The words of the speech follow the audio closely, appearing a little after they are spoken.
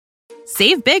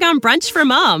Save big on brunch for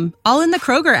mom, all in the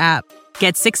Kroger app.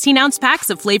 Get 16-ounce packs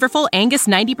of flavorful Angus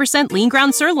 90% lean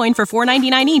ground sirloin for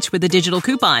 $4.99 each with a digital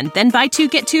coupon. Then buy 2,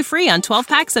 get 2 free on 12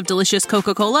 packs of delicious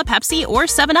Coca-Cola, Pepsi, or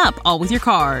 7-Up, all with your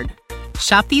card.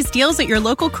 Shop these deals at your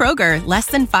local Kroger, less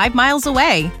than 5 miles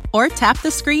away. Or tap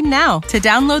the screen now to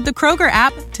download the Kroger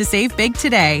app to save big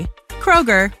today.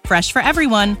 Kroger, fresh for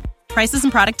everyone. Prices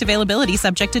and product availability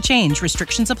subject to change.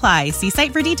 Restrictions apply. See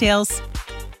site for details.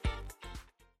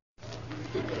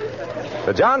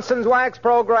 The Johnson's Wax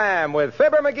Program with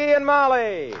Fibber McGee and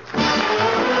Molly.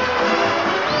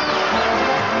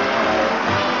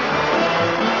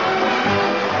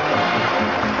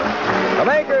 The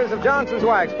makers of Johnson's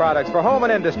Wax products for home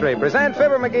and industry present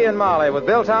Fibber McGee and Molly with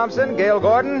Bill Thompson, Gail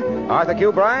Gordon, Arthur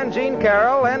Q. Bryan, Gene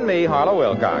Carroll, and me, Harlow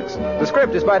Wilcox. The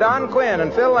script is by Don Quinn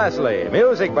and Phil Leslie.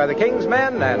 Music by the King's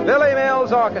Men and Billy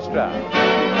Mills Orchestra.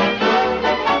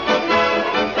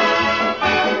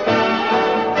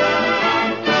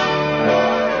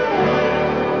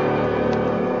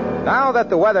 Now that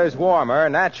the weather's warmer,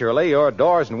 naturally, your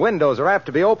doors and windows are apt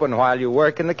to be open while you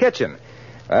work in the kitchen.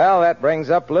 Well, that brings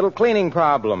up a little cleaning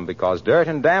problem because dirt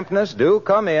and dampness do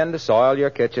come in to soil your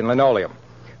kitchen linoleum.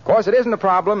 Of course, it isn't a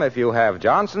problem if you have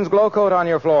Johnson's Glow Coat on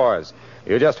your floors.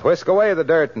 You just whisk away the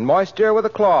dirt and moisture with a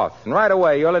cloth, and right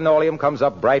away your linoleum comes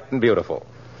up bright and beautiful.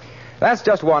 That's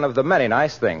just one of the many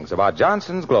nice things about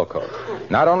Johnson's Glow Coat.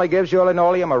 Not only gives your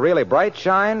linoleum a really bright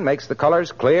shine, makes the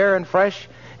colors clear and fresh,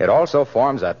 it also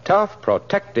forms a tough,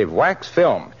 protective wax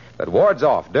film that wards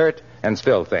off dirt and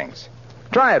spill things.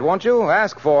 Try it, won't you?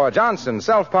 Ask for Johnson's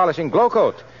Self-Polishing Glow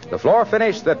Coat, the floor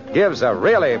finish that gives a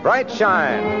really bright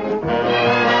shine.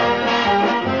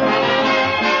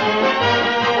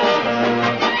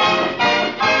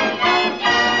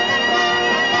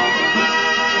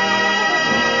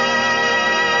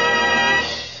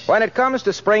 When it comes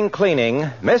to spring cleaning,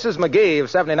 Mrs. McGee of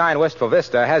 79 Wistful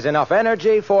Vista has enough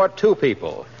energy for 2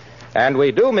 people. And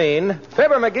we do mean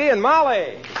Fibber McGee and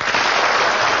Molly.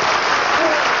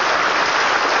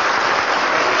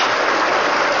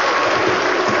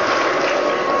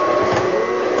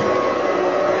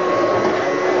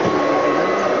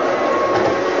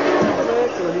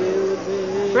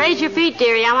 Raise your feet,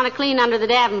 dearie. I want to clean under the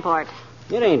Davenport.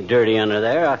 It ain't dirty under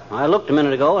there. I looked a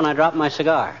minute ago and I dropped my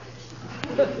cigar.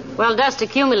 Well, dust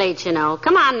accumulates, you know.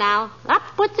 Come on now. Up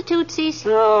with the tootsies.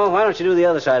 No, why don't you do the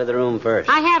other side of the room first?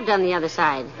 I have done the other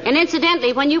side. And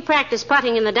incidentally, when you practice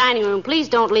putting in the dining room, please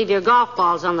don't leave your golf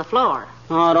balls on the floor.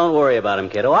 Oh, don't worry about them,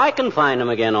 kiddo. I can find them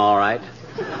again all right.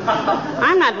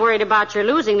 I'm not worried about your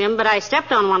losing them, but I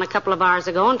stepped on one a couple of hours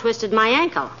ago and twisted my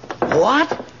ankle.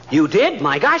 What? You did?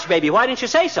 My gosh, baby, why didn't you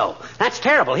say so? That's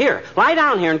terrible. Here, lie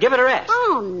down here and give it a rest.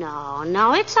 Oh,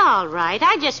 no, it's all right.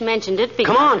 I just mentioned it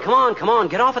because... Come on.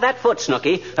 Get off of that foot,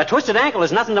 Snooky. A twisted ankle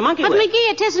is nothing to monkey with. But,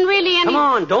 McGee, it isn't really any... Come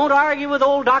on, don't argue with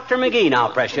old Dr. McGee now,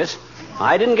 precious.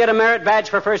 I didn't get a merit badge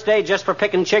for first aid just for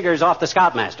picking chiggers off the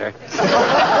Scoutmaster.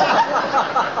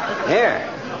 Here,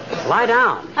 lie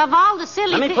down. Of all the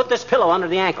silly... Let me put this pillow under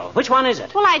the ankle. Which one is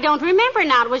it? Well, I don't remember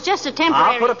now. It was just a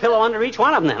temporary... I'll put a pillow under each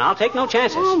one of them then. I'll take no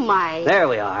chances. Oh, my. There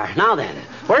we are. Now then,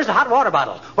 where's the hot water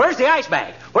bottle? Where's the ice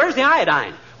bag? Where's the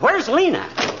iodine? Where's Lena?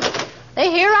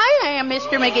 Here I am,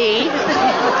 Mr. McGee.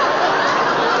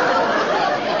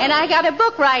 And I got a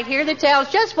book right here that tells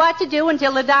just what to do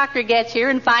until the doctor gets here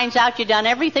and finds out you done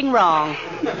everything wrong.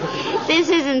 This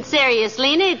isn't serious,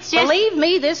 Lena. It's just... Believe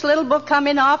me, this little book come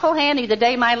in awful handy the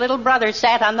day my little brother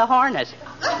sat on the hornet.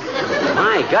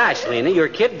 My gosh, Lena, your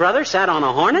kid brother sat on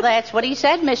a hornet? That's what he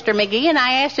said, Mr. McGee, and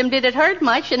I asked him, did it hurt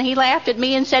much? And he laughed at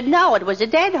me and said, no, it was a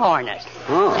dead hornet.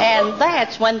 Oh. And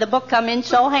that's when the book come in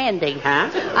so handy.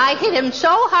 Huh? I hit him so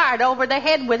hard over the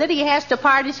head with it, he has to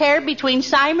part his hair between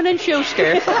Simon and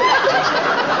Schuster.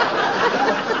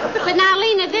 But now,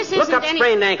 Lena, this isn't Look up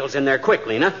sprained ankles in there quick,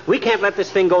 Lena. We can't let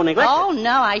this thing go neglected. Oh,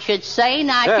 no, I should say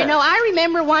not. Sure. You know, I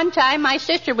remember one time my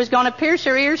sister was going to pierce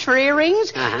her ears for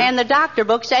earrings, and the doctor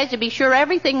book says to be sure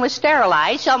everything was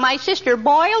sterilized, so my sister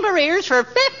boiled her ears for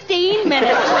 15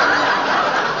 minutes.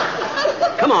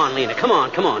 Come on, Lena, come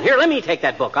on. Here, let me take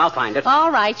that book. I'll find it.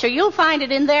 All right, so you'll find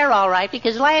it in there all right,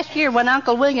 because last year when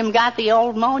Uncle William got the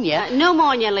old pneumonia...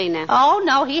 pneumonia, Lena. Oh,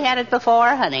 no, he had it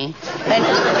before, honey.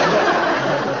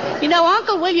 You know,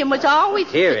 Uncle William was always...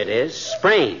 Here it is,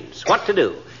 sprains. What to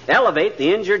do? Elevate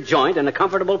the injured joint in a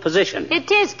comfortable position. It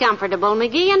is comfortable,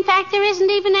 McGee. In fact, there isn't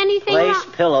even anything Place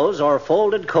wrong. pillows or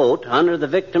folded coat under the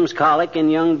victim's colic in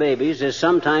young babies is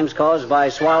sometimes caused by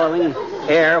swallowing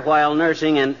air while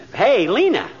nursing and... Hey,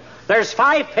 Lena, There's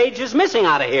 5 pages missing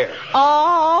out of here.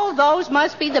 Oh, those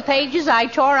must be the pages I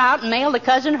tore out and mailed to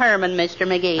Cousin Herman, Mr.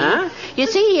 McGee. Huh? You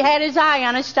see, he had his eye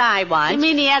on a sty once. You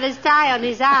mean he had his tie on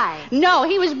his eye? No,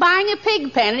 he was buying a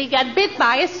pig pen and he got bit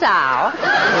by a sow.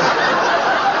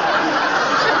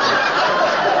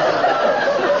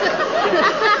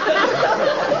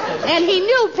 And he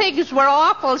knew pigs were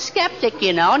awful skeptic,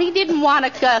 you know, and he didn't want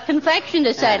a confection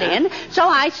to set in, so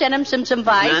I sent him some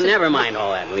advice. Now, never mind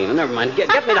all that, Lena. Never mind. Get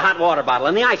me the hot water bottle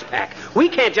and the ice pack. We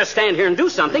can't just stand here and do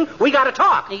something. We got to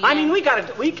talk. Yeah. I mean, we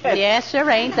can't. Yes, sir,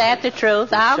 ain't that the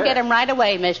truth? I'll Sure. get him right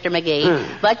away, Mr.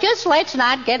 McGee. But just let's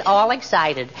not get all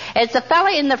excited. As the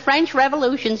fella in the French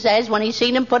Revolution says when he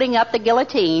seen him putting up the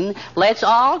guillotine, let's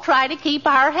all try to keep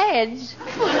our heads.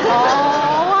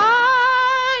 Oh,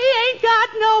 I ain't got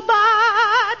nobody.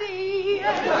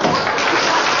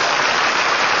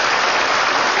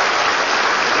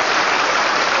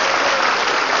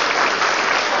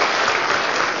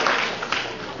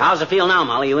 How's it feel now,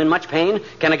 Molly? You in much pain?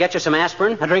 Can I get you some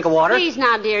aspirin? A drink of water? Please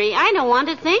now, dearie. I don't want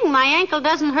a thing. My ankle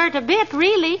doesn't hurt a bit,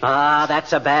 really. Ah,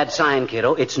 that's a bad sign,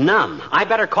 kiddo. It's numb. I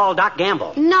better call Doc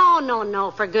Gamble.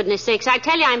 No, for goodness sakes. I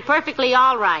tell you, I'm perfectly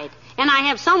all right. And I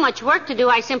have so much work to do,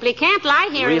 I simply can't lie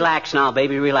here. Relax now,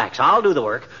 baby, relax. I'll do the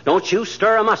work. Don't you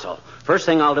stir a muscle. First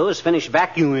thing I'll do is finish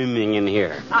vacuuming in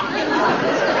here. Now,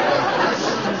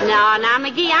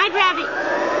 McGee, I'd rather...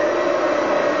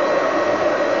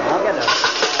 I'll get it.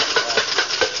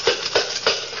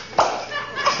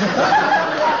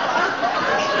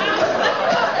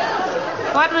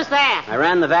 What was that? I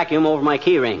ran the vacuum over my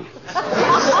key ring.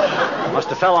 Must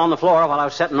have fell on the floor while I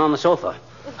was sitting on the sofa.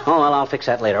 Oh, well, I'll fix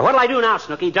that later. What'll I do now,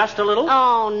 Snooky? Dust a little?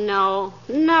 Oh, no.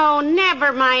 No,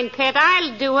 never mind, Pet.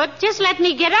 I'll do it. Just let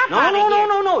me get up out of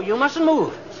here. No. You mustn't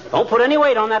move. Don't put any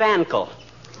weight on that ankle.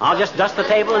 I'll just dust the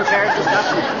table and chairs and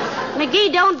dust them.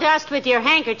 McGee, don't dust with your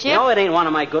handkerchief. No, it ain't one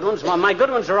of my good ones. My good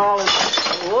ones are all in...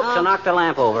 Whoops, I knocked the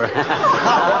lamp over.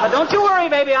 But don't you worry,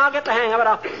 baby. I'll get the hang of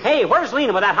it. Hey, where's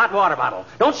Lena with that hot water bottle?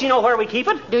 Don't she know where we keep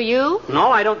it? Do you?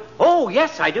 No, I don't. Oh,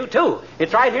 yes, I do, too.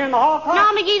 It's right here in the hall closet.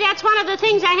 No, McGee, that's one of the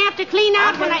things I have to clean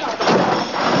out when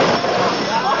I...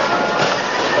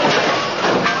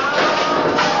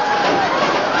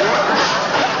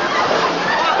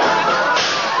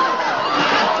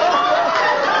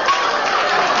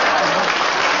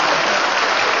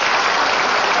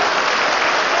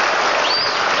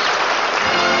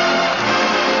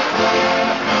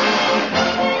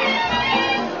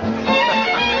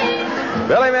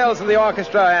 Billy Mills and the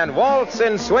orchestra and Waltz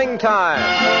in Swing Time.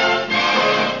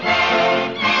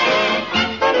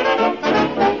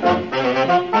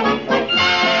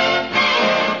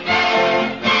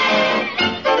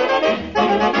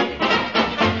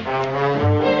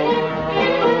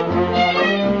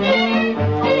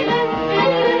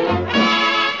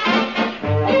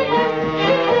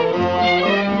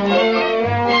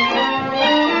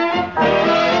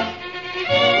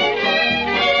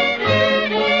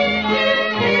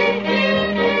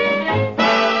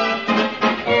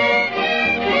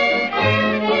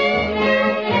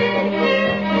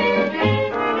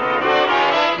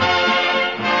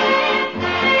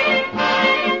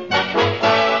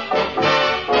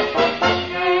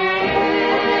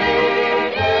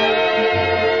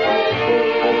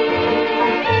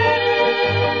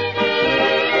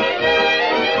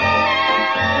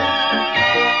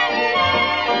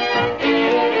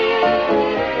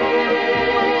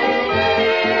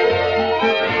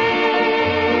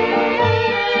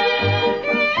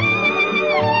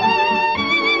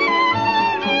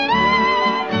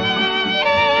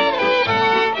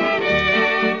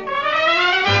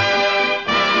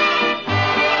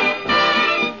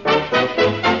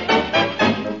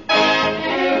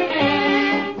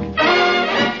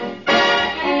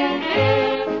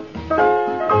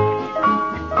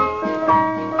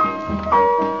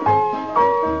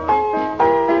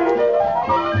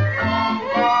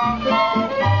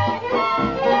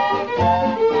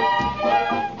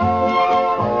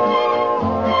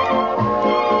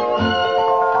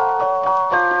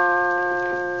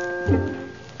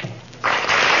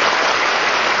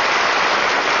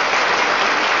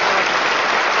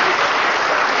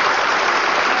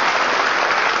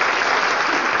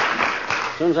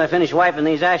 As soon as I finish wiping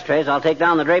these ashtrays, I'll take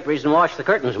down the draperies and wash the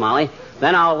curtains, Molly.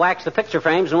 Then I'll wax the picture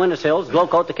frames and windowsills, glow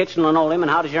coat the kitchen linoleum, and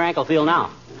how does your ankle feel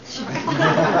now?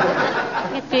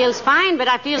 It feels fine, but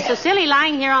I feel so silly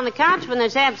lying here on the couch when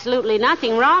there's absolutely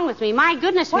nothing wrong with me. My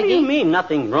goodness, What McGee. do you mean,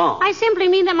 nothing wrong? I simply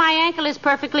mean that my ankle is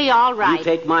perfectly all right. You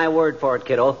take my word for it,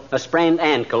 kiddo. A sprained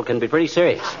ankle can be pretty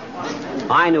serious.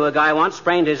 I knew a guy once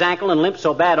sprained his ankle and limped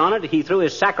so bad on it he threw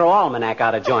his sacroalmanac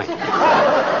out of joint.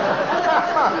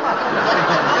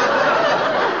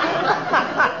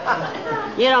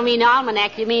 You don't mean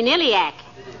almanac, you mean iliac.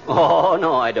 Oh,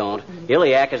 no, I don't.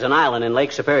 Iliac is an island in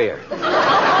Lake Superior.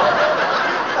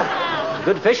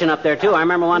 Good fishing up there, too. I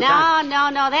remember one time.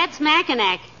 No, that's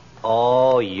Mackinac.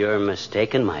 Oh, you're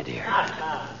mistaken, my dear.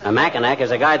 A Mackinac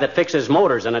is a guy that fixes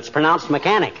motors, and it's pronounced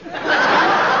mechanic.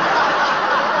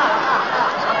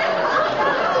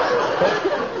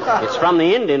 It's from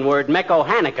the Indian word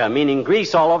mekohanica, meaning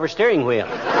grease all over steering wheel.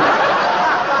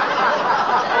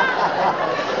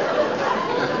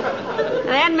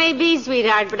 That may be,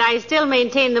 sweetheart, but I still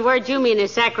maintain the word you mean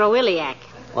is sacroiliac.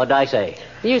 What'd I say?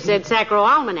 You said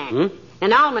sacroalmanac. Hmm?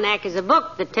 An almanac is a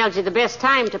book that tells you the best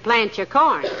time to plant your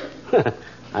corn.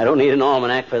 I don't need an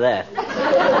almanac for that.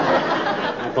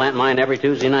 I plant mine every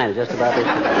Tuesday night at just about this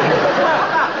time.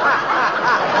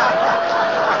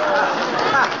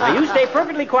 Now, you stay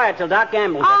perfectly quiet till Doc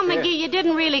Gamble gets here. McGee, you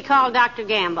didn't really call Dr.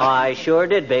 Gamble. I sure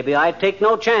did, baby. I take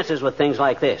no chances with things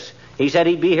like this. He said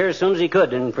he'd be here as soon as he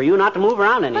could, and for you not to move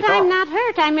around any. But I'm not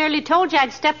hurt. I merely told you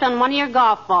I'd stepped on one of your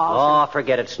golf balls. Oh,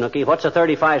 forget it, Snooky. What's a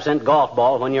 35-cent golf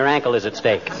ball when your ankle is at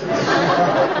stake?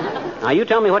 Now, you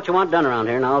tell me what you want done around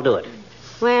here, and I'll do it.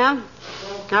 Well,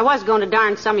 I was going to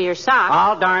darn some of your socks.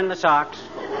 I'll darn the socks.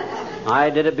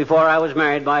 I did it before I was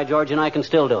married, by George, and I can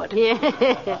still do it. Yeah,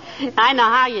 I know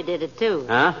how you did it, too.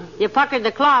 Huh? You puckered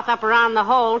the cloth up around the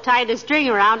hole, tied a string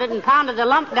around it, and pounded the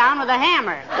lump down with a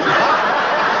hammer.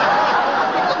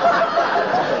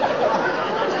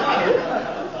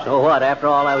 So what? After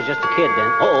all, I was just a kid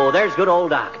then. Oh, there's good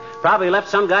old Doc. Probably left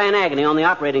some guy in agony on the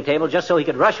operating table just so he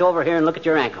could rush over here and look at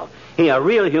your ankle. He a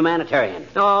real humanitarian.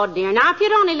 Oh, dear. Now, if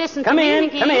you'd only listen to me...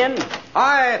 Come in.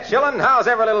 Hi, chillin'. How's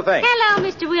every little thing? Hello,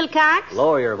 Mr. Wilcox.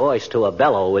 Lower your voice to a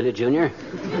bellow, will you, Junior?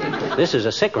 This is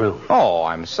a sick room. Oh,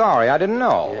 I'm sorry. I didn't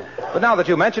know. Yeah. But now that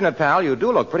you mention it, pal, you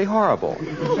do look pretty horrible.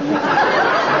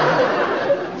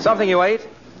 Something you ate?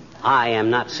 I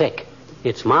am not sick.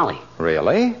 It's Molly.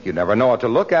 Really? You never know what to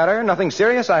look at her. Nothing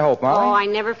serious, I hope, Molly? Oh, I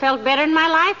never felt better in my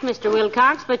life, Mr.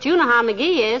 Wilcox, but you know how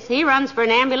McGee is. He runs for an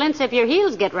ambulance if your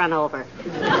heels get run over.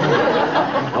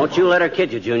 Don't you let her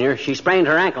kid you, Junior. She sprained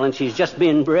her ankle, and she's just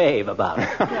being brave about it.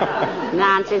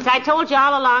 Nonsense. I told you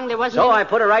all along there wasn't... So I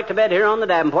put her right to bed here on the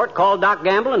Davenport, called Doc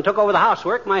Gamble, and took over the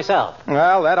housework myself.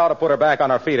 Well, that ought to put her back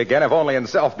on her feet again, if only in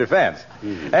self-defense.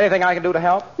 Mm-hmm. Anything I can do to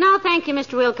help? No, thank you,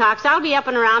 Mr. Wilcox. I'll be up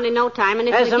and around in no time. And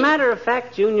if As a matter of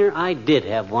fact, Junior, I did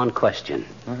have one question.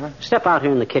 Step out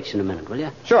here in the kitchen a minute, will you?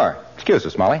 Sure. Excuse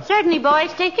us, Molly. Certainly,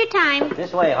 boys. Take your time.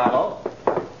 This way, Harlow.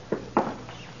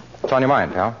 What's on your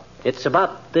mind, pal? It's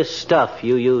about this stuff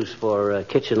you use for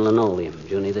kitchen linoleum,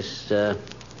 Junie. This.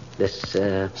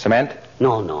 Cement?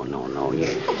 No.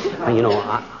 You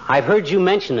know, I've heard you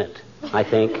mention it, I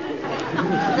think.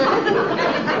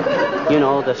 You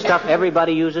know, the stuff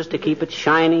everybody uses to keep it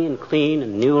shiny and clean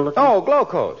and new looking. Oh, Glow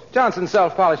Coat. Johnson's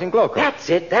self-polishing Glow Coat. That's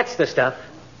it. That's the stuff.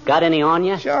 Got any on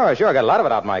you? Sure. I got a lot of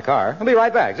it out in my car. I'll be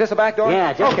right back. Is this the back door?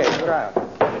 Yeah, just... Okay, try it.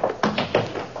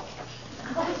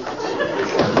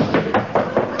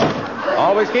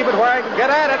 Always keep it where I can get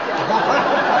at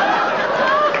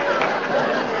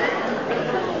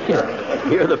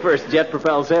it. You're the first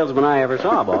jet-propelled salesman I ever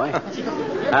saw, boy.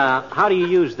 How do you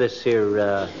use this here,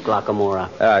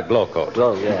 Glockamora? Glow Coat.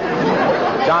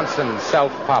 Yeah. Johnson's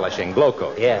self-polishing Glow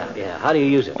Coat. Yeah. How do you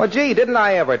use it? Well, gee, didn't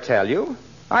I ever tell you?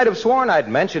 I'd have sworn I'd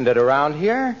mentioned it around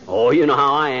here. Oh, you know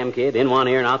how I am, kid. In one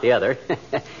ear and out the other.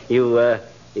 You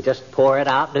just pour it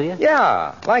out, do you?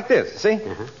 Yeah, like this, see?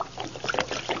 Uh-huh.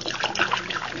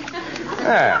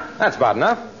 Yeah, that's about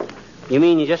enough. You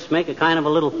mean you just make a kind of a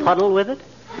little puddle with it?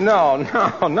 No.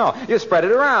 You spread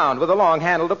it around with a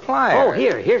long-handled plier. Oh,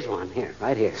 here's one. Here,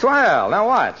 right here. Swell. Now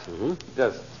watch. Mm-hmm.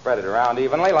 Just spread it around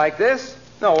evenly like this.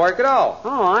 No work at all.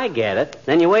 Oh, I get it.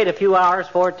 Then you wait a few hours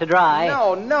for it to dry.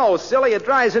 No, silly. It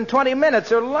dries in 20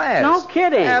 minutes or less. No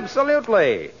kidding.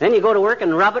 Absolutely. Then you go to work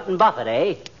and rub it and buff it,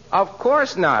 eh? Of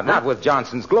course not. Not with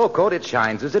Johnson's Glow Coat. It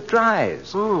shines as it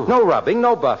dries. Oh. No rubbing,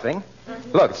 no buffing.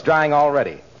 Look, it's drying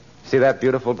already. See that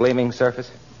beautiful gleaming surface?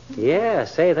 Yeah,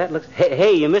 say, that looks...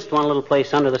 Hey, you missed one little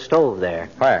place under the stove there.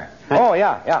 Where? Oh,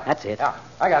 yeah. That's it. Yeah,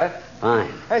 I got it.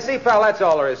 Fine. Hey, see, pal, that's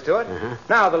all there is to it. Uh-huh.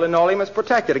 Now the linoleum is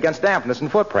protected against dampness and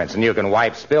footprints, and you can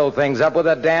wipe spilled things up with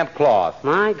a damp cloth.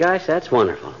 My gosh, that's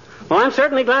wonderful. Well, I'm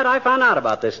certainly glad I found out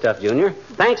about this stuff, Junior.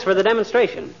 Thanks for the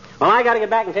demonstration. Well, I got to get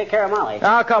back and take care of Molly.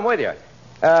 I'll come with you.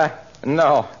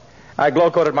 No. I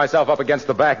glow-coated myself up against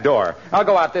the back door. I'll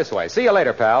go out this way. See you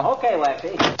later, pal. Okay,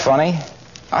 Waxy. Funny.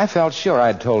 I felt sure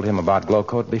I'd told him about Glow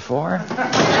Coat before.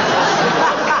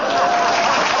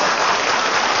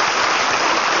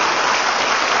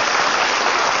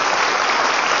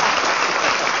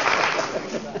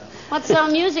 What's so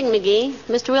amusing, McGee?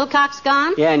 Mr. Wilcox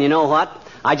gone? Yeah, and you know what?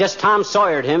 I just Tom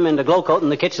Sawyered him into glow coating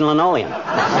the kitchen linoleum. I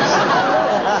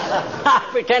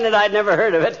pretended I'd never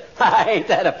heard of it. Ain't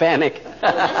that a panic?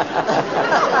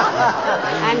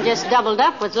 I'm just doubled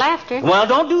up with laughter. Well,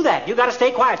 don't do that. You got to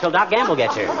stay quiet till Doc Gamble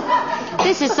gets here.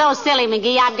 This is so silly,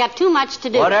 McGee. I've got too much to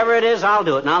do. Whatever it is, I'll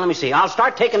do it. Now, let me see. I'll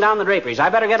start taking down the draperies. I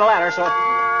better get a ladder, so...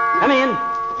 Come in.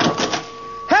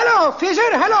 Hello,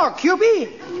 Fizzer. Hello, QB.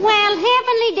 Well,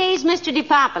 heavenly days, Mr.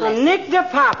 DePopulis. Nick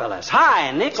DePopulis. Hi,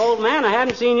 Nick, old man. I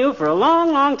haven't seen you for a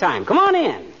long, long time. Come on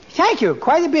in. Thank you.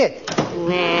 Quite a bit.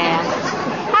 Well,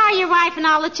 how are your wife and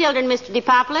all the children, Mr.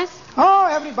 DePopulis? Oh,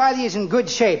 everybody is in good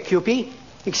shape, QP.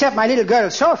 Except my little girl,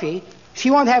 Sophie.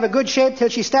 She won't have a good shape till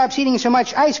she stops eating so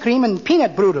much ice cream and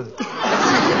peanut brittle.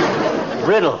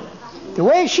 Brittle. The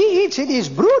way she eats it is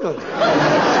brutal.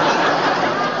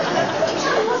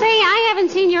 Say, I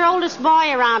haven't seen your oldest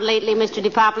boy around lately, Mr.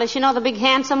 DePopulis. You know, the big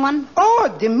handsome one?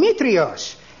 Oh,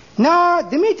 Demetrios. No,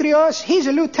 Demetrios, he's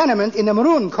a lieutenant in the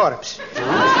Maroon Corps.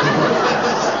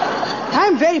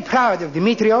 I'm very proud of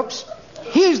Demetrios.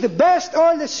 He's the best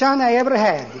oldest son I ever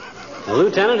had. A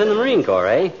lieutenant in the Marine Corps,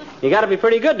 eh? You got to be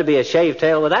pretty good to be a shaved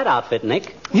tail with that outfit,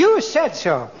 Nick. You said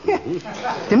so.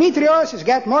 Demetrios has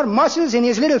got more muscles in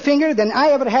his little finger than I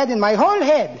ever had in my whole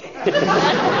head.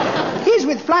 He's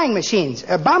with flying machines,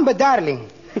 a Bomba Darling.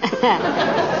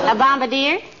 A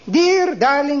bombardier? Dear,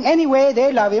 darling, anyway,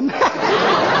 they love him.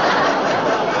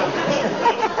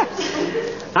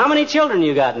 How many children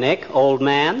you got, Nick, old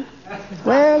man?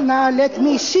 Well, now, let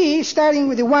me see. Starting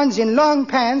with the ones in long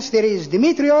pants, there is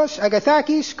Demetrios,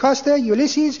 Agathakis, Costa,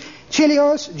 Ulysses,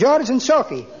 Chilios, George, and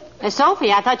Sophie.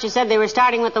 Sophie, I thought you said they were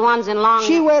starting with the ones in long...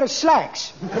 She wears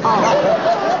slacks.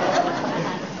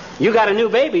 You got a new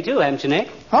baby, too, haven't you, Nick?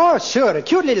 Oh, sure. A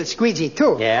cute little squeegee,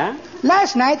 too. Yeah?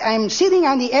 Last night, I'm sitting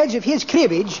on the edge of his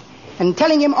cribbage and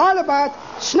telling him all about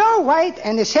Snow White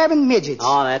and the 7 Midgets.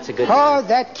 Oh, that's a good Oh,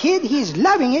 that kid, he's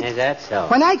loving it. Is that so?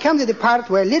 When I come to the part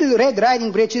where Little Red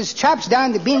Riding Breeches chops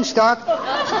down the beanstalk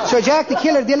so Jack the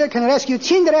Killer Diller can rescue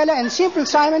Cinderella and Simple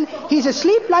Simon, he's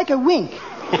asleep like a wink.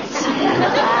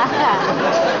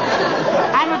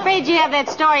 I'm afraid you have that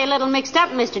story a little mixed up,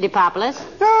 Mr. DePopulis.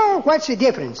 Oh, what's the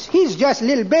difference? He's just a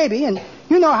little baby, and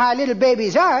you know how little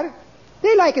babies are.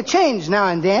 They like a change now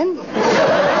and then.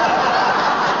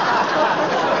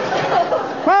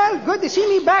 Well, good to see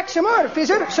me back some more,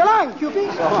 Fizzer. So long,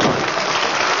 Cupid. So long.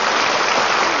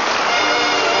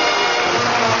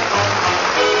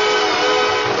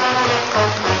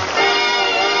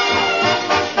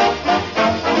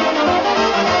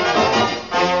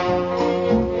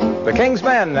 The King's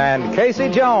Men and Casey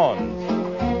Jones.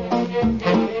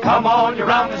 Come on, you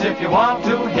rounders, if you want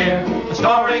to hear the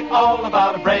story all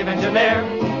about a brave engineer.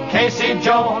 Casey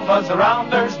Jones was the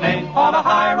rounder's name. On a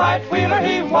high right-wheeler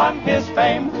he won his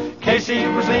fame. Casey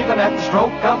was leaving at the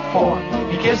stroke of 4.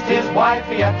 He kissed his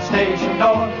wifey at the station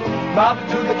door. Mounted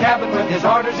to the cabin with his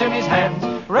orders in his hand,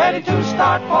 ready to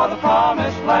start for the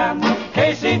promised land.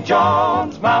 Casey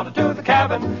Jones mounted to the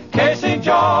cabin. Casey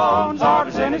Jones,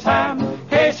 orders in his hand.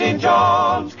 Casey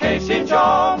Jones, Casey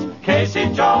Jones, Casey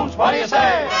Jones, what do you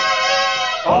say?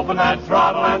 Open that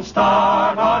throttle and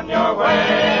start on your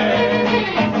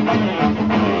way.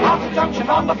 Off the junction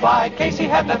on the fly, Casey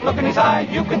had that look in his eye.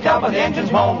 You could tell by the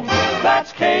engine's moan.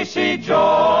 That's Casey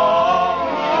Jones.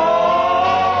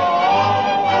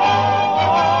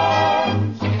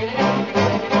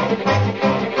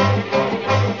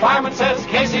 Fireman says,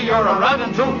 Casey, you're a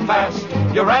running too fast.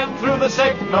 You ran through the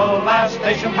signal last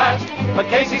station passed. But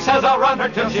Casey says I'll run her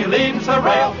till she leaves the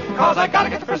rail. Cause I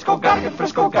gotta get to Frisco, gotta get to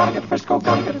Frisco, gotta get to Frisco,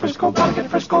 gotta get to Frisco, gotta get to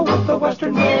Frisco with the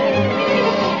Western Mail.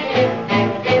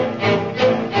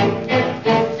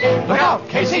 Look out,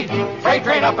 Casey, freight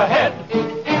train up ahead.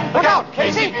 Look out,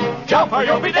 Casey, jump or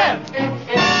you'll be dead.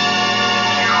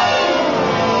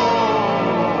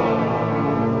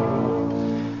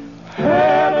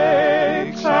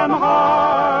 Headaches and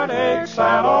heartaches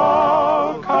and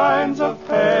all kinds of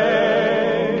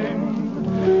pain,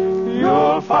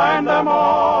 you'll find them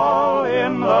all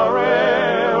in the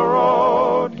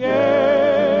railroad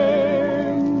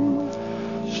game.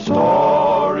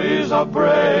 Stories of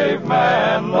brave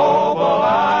men, noble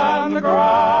and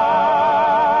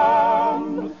grand,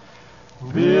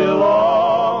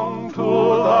 belong to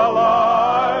the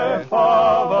life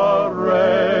of a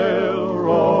railroad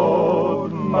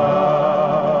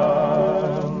man.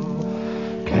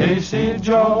 Casey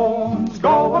Jones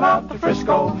going out to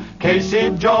Frisco. Casey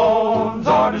Jones,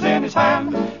 orders in his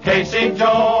hand. Casey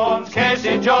Jones,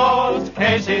 Casey Jones,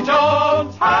 Casey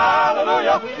Jones,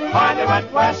 hallelujah. Finally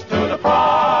went west to the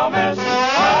promised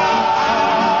land.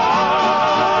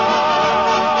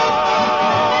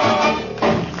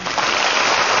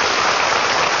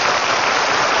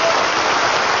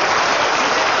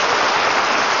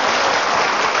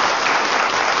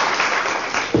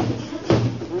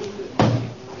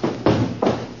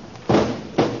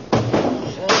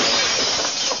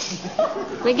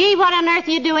 McGee, what on earth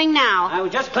are you doing now? I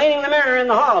was just cleaning the mirror in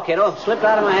the hall, kiddo. Slipped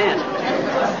out of my hand.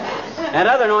 That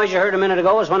other noise you heard a minute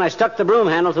ago was when I stuck the broom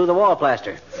handle through the wall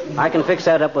plaster. I can fix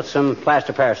that up with some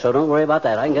plaster Paris, so don't worry about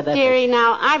that. I can get that Dearie, fixed.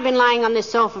 now, I've been lying on this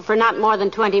sofa for not more than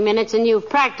 20 minutes, and you've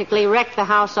practically wrecked the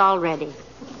house already.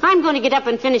 I'm going to get up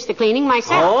and finish the cleaning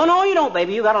myself. Oh, no, you don't,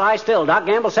 baby. You got to lie still. Doc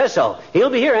Gamble says so.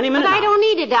 He'll be here any minute But I now. don't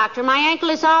need it, Doctor. My ankle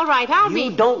is all right.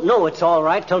 You don't know it's all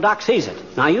right till Doc sees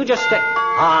it. Now, you just stay.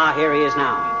 Ah, here he is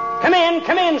now. Come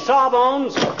in,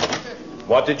 Sawbones.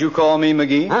 What did you call me,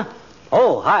 McGee? Huh?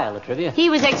 Oh, hi, Latrivia. He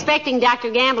was expecting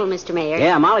Dr. Gamble, Mr. Mayor.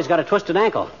 Yeah, Molly's got a twisted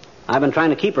ankle. I've been trying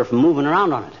to keep her from moving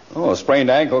around on it. Oh, a sprained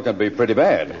ankle can be pretty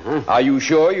bad. Uh-huh. Are you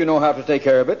sure you know how to take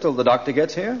care of it till the doctor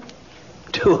gets here?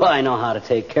 Do I know how to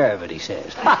take care of it, he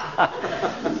says.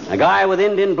 A guy with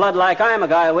Indian blood like I'm a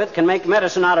guy with can make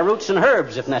medicine out of roots and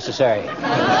herbs if necessary.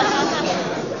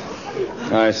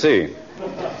 I see.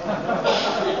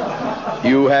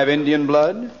 You have Indian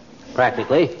blood?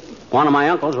 Practically. One of my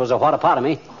uncles was a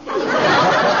whatapotomy.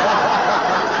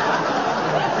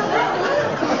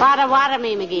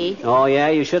 Potawatomi, McGee. Oh, yeah,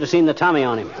 you should have seen the tummy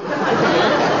on him.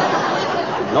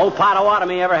 No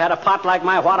Potawatomi ever had a pot like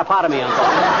my whatapotomy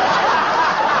uncle.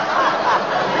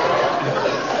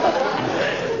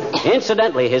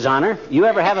 Incidentally, His Honor, you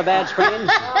ever have a bad sprain?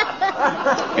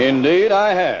 Indeed,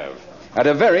 I have. At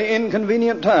a very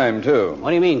inconvenient time, too. What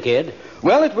do you mean, kid?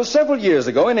 Well, it was several years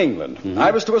ago in England. Mm-hmm. I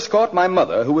was to escort my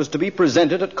mother, who was to be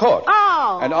presented at court.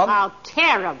 Oh, and how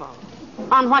terrible.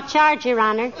 On what charge, Your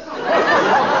Honor?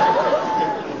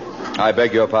 I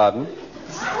beg your pardon?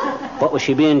 What was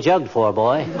she being jugged for,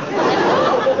 boy?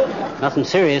 Nothing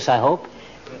serious, I hope.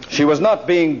 She was not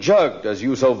being jugged, as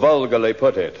you so vulgarly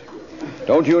put it.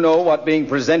 Don't you know what being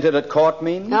presented at court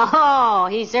means? Oh,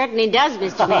 he certainly does,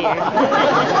 Mr. Mayor.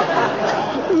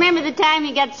 Remember the time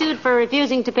he got sued for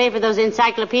refusing to pay for those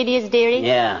encyclopedias, dearie?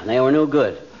 Yeah, they were no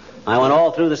good. I went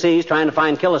all through the C's trying to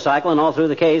find Kilocycle and all through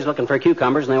the K's looking for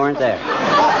cucumbers, and they weren't there.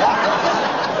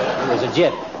 It was a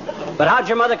jip. But how'd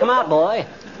your mother come out, boy?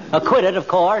 Acquitted, of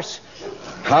course.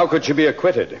 How could she be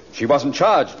acquitted? She wasn't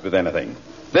charged with anything.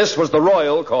 This was the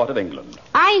Royal Court of England.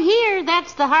 I hear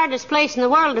that's the hardest place in the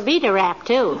world to beat a rap,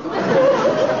 too.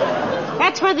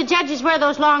 That's where the judges wear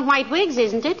those long white wigs,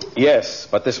 isn't it? Yes,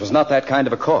 but this was not that kind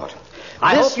of a court.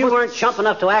 I hope you weren't chump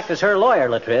enough to act as her lawyer,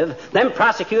 Latriv. Them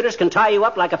prosecutors can tie you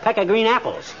up like a peck of green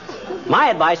apples. My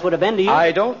advice would have been to you...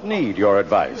 I don't need your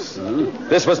advice.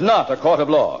 This was not a court of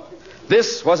law.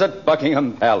 This was at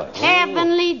Buckingham Palace.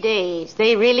 Heavenly days.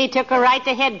 They really took her right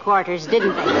to headquarters,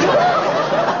 didn't they?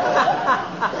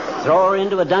 Throw her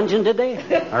into a dungeon, did they?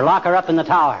 Or lock her up in the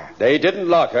tower? They didn't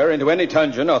lock her into any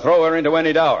dungeon or throw her into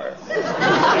any dower.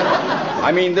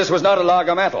 I mean, this was not a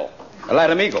lagamattle, a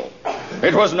latimeagle.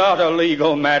 It was not a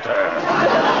legal matter.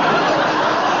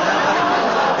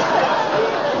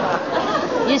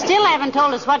 You still haven't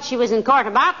told us what she was in court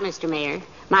about, Mr. Mayor.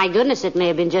 My goodness, it may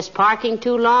have been just parking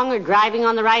too long or driving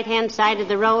on the right-hand side of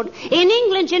the road. In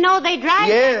England, you know, they drive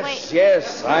that way.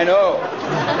 Yes, I know.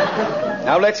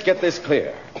 Now, let's get this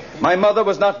clear. My mother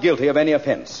was not guilty of any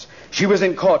offense. She was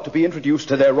in court to be introduced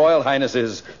to their Royal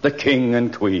Highnesses, the King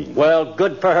and Queen. Well,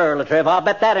 good for her, Latriv. I'll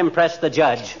bet that impressed the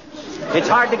judge. It's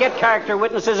hard to get character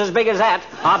witnesses as big as that.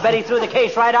 I'll bet he threw the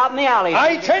case right out in the alley.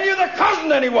 I tell you, the cousin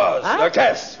that he was. Huh?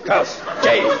 Cuss,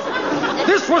 Jay.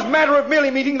 This was matter of merely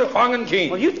meeting the Kong and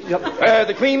King. Well,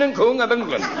 the Queen and King of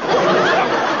England.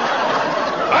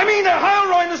 I mean, the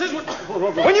Royal Highnesses.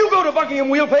 When you go to Buckingham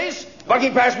Wheelbase,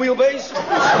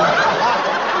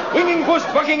 Winging Puss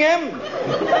Buckingham,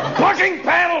 Bucking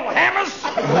Paddle Hammers,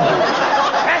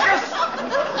 Packus,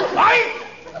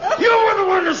 you were the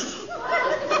witness.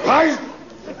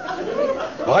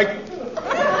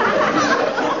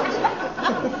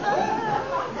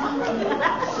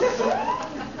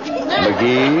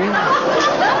 McGee?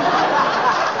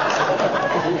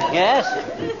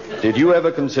 Yes? Did you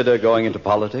ever consider going into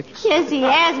politics? Yes, he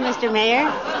has, Mr. Mayor.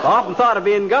 Often thought of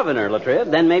being governor,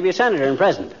 Latriv, then maybe a senator and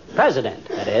president. President,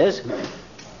 that is.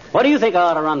 What do you think I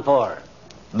ought to run for?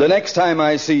 The next time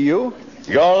I see you,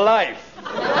 your life.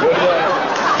 Good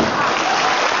day.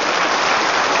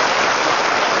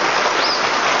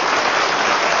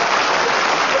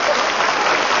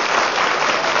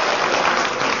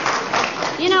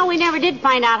 You know, we never did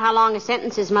find out how long a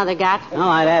sentence his mother got. No,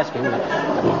 I'd ask him.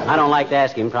 I don't like to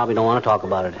ask him. Probably don't want to talk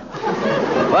about it.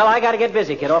 Well, I got to get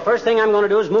busy, kiddo. First thing I'm going to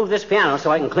do is move this piano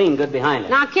so I can clean good behind it.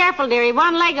 Now, careful, dearie.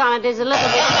 One leg on it is a little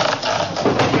bit...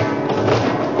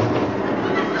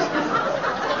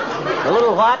 A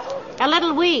little what? A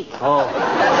little weak. Oh.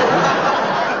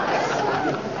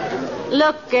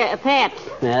 Look, Pat.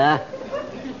 Yeah?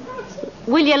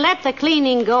 Will you let the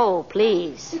cleaning go,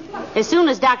 please? As soon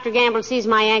as Dr. Gamble sees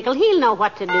my ankle, he'll know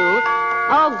what to do.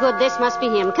 Oh, good, this must be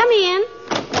him. Come in.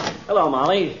 Hello,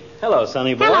 Molly. Hello,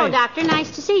 Sonny boy. Hello, Doctor.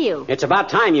 Nice to see you. It's about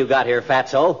time you got here,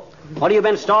 fatso. What have you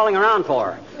been stalling around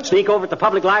for? Sneak over at the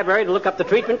public library to look up the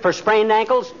treatment for sprained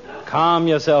ankles? Calm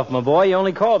yourself, my boy. You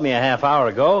only called me a half hour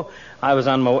ago. I was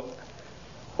on my...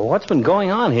 Well, what's been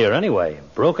going on here, anyway?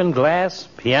 Broken glass,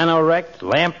 piano wrecked,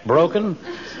 lamp broken.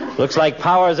 Looks like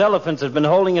Powers Elephants has been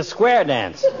holding a square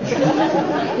dance.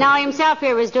 Now, himself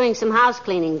here was doing some house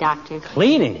cleaning, Doctor.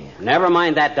 Cleaning? Never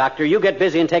mind that, Doctor. You get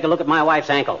busy and take a look at my wife's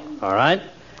ankle. All right.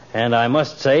 And I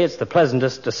must say it's the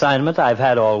pleasantest assignment I've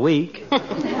had all week.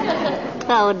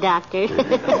 Oh, Doctor.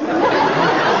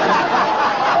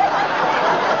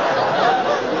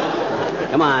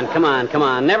 Come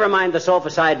on. Never mind the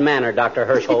sofa-side manner, Dr.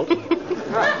 Hirschholt.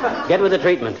 Get with the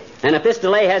treatment. And if this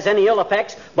delay has any ill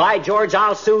effects, by George,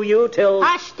 I'll sue you till...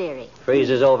 Hush, dearie. Freeze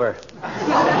is over.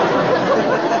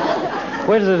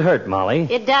 Where does it hurt, Molly?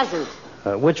 It doesn't.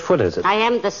 Which foot is it? I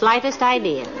haven't the slightest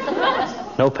idea.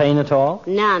 No pain at all?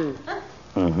 None.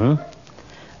 Mm-hmm.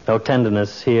 No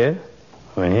tenderness here?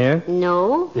 Or here?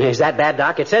 No. Is that bad,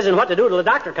 Doc? It says in What to Do Till the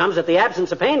Doctor Comes that the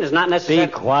absence of pain is not necessary.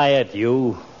 Be quiet,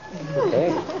 you.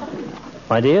 Okay.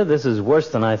 My dear, this is worse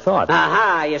than I thought.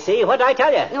 Aha, you see? What'd I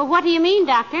tell you? No, what do you mean,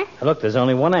 Doctor? Look, there's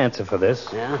only one answer for this.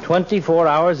 Yeah? 24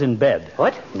 hours in bed.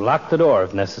 What? Lock the door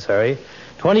if necessary.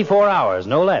 24 hours,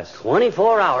 no less.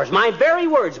 24 hours. My very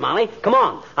words, Molly. Come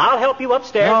on. I'll help you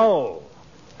upstairs. No.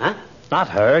 Huh? Not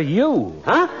her, you.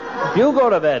 Huh? You go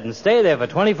to bed and stay there for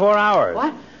 24 hours.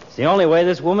 What? It's the only way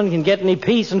this woman can get any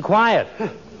peace and quiet.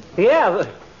 Yeah.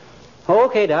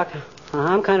 Okay, Doc.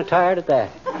 I'm kind of tired at that.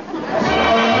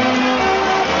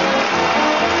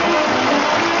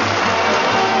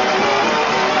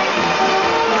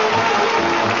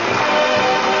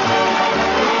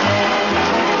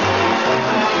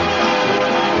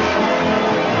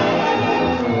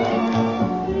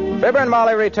 Fibber and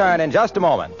Molly return in just a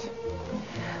moment.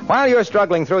 While you're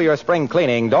struggling through your spring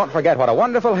cleaning, don't forget what a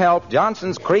wonderful help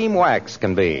Johnson's Cream Wax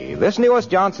can be. This newest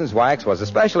Johnson's Wax was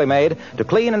especially made to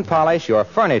clean and polish your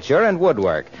furniture and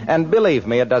woodwork. And believe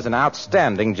me, it does an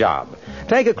outstanding job.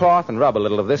 Take a cloth and rub a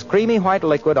little of this creamy white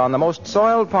liquid on the most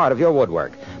soiled part of your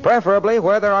woodwork, preferably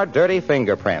where there are dirty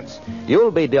fingerprints.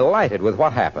 You'll be delighted with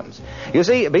what happens. You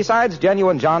see, besides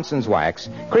genuine Johnson's Wax,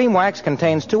 Cream Wax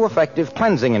contains 2 effective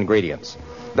cleansing ingredients.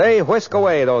 They whisk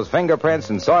away those fingerprints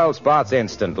and soiled spots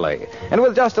instantly. And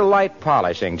with just a light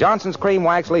polishing, Johnson's Cream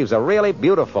Wax leaves a really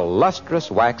beautiful, lustrous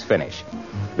wax finish.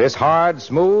 This hard,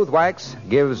 smooth wax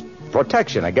gives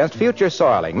protection against future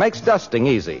soiling, makes dusting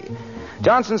easy.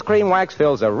 Johnson's Cream Wax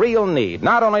fills a real need,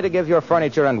 not only to give your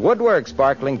furniture and woodwork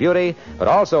sparkling beauty, but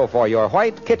also for your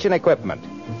white kitchen equipment.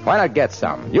 Why not get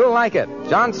some? You'll like it.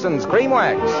 Johnson's Cream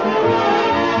Wax.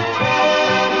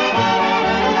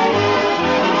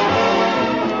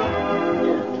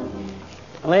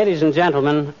 Ladies and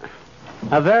gentlemen,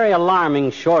 a very alarming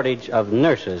shortage of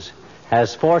nurses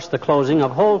has forced the closing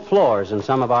of whole floors in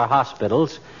some of our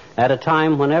hospitals at a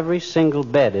time when every single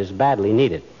bed is badly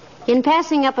needed. In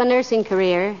passing up a nursing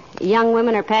career, young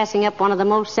women are passing up one of the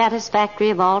most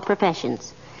satisfactory of all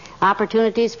professions.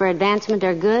 Opportunities for advancement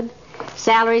are good,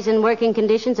 salaries and working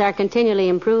conditions are continually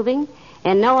improving,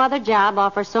 and no other job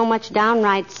offers so much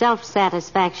downright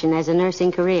self-satisfaction as a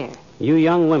nursing career. You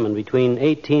young women between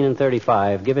 18 and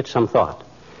 35, give it some thought.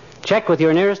 Check with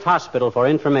your nearest hospital for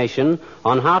information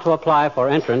on how to apply for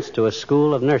entrance to a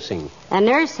school of nursing. A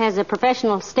nurse has a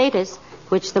professional status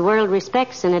which the world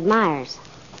respects and admires.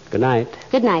 Good night.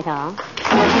 Good night, all.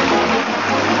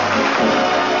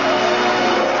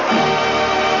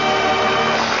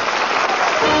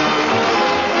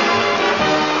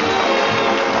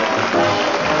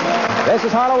 This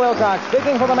is Harlow Wilcox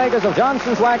speaking for the makers of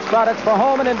Johnson's Wax products for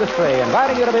home and industry,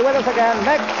 inviting you to be with us again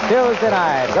next Tuesday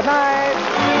night. Good night.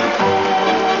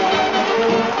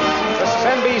 This is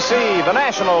NBC, the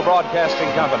national broadcasting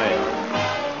company.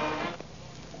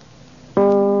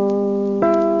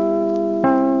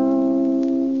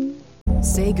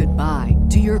 Say goodbye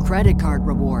to your credit card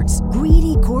rewards.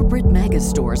 Greedy corporate mega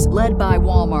stores, led by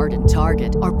Walmart and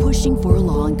Target, are pushing for a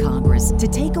law in Congress to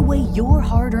take away your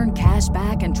hard-earned cash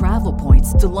back and travel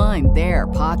points to line their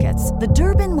pockets. The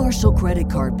Durbin-Marshall credit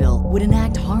card bill would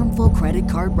enact harmful credit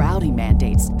card routing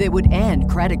mandates that would end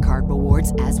credit card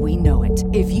rewards as we know it.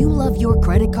 If you love your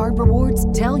credit card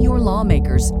rewards, tell your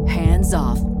lawmakers, hands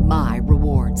off my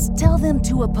rewards. Tell them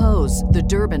to oppose the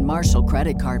Durbin-Marshall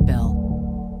credit card bill.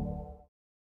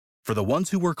 For the ones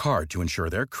who work hard to ensure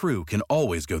their crew can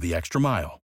always go the extra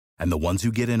mile, and the ones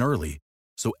who get in early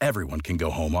so everyone can go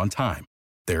home on time,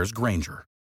 there's Grainger,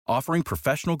 offering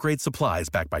professional-grade supplies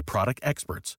backed by product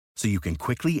experts so you can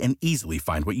quickly and easily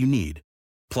find what you need.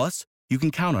 Plus, you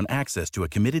can count on access to a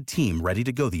committed team ready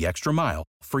to go the extra mile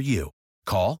for you.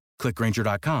 Call, click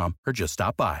Grainger.com, or just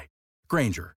stop by.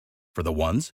 Grainger, for the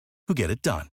ones who get it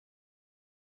done.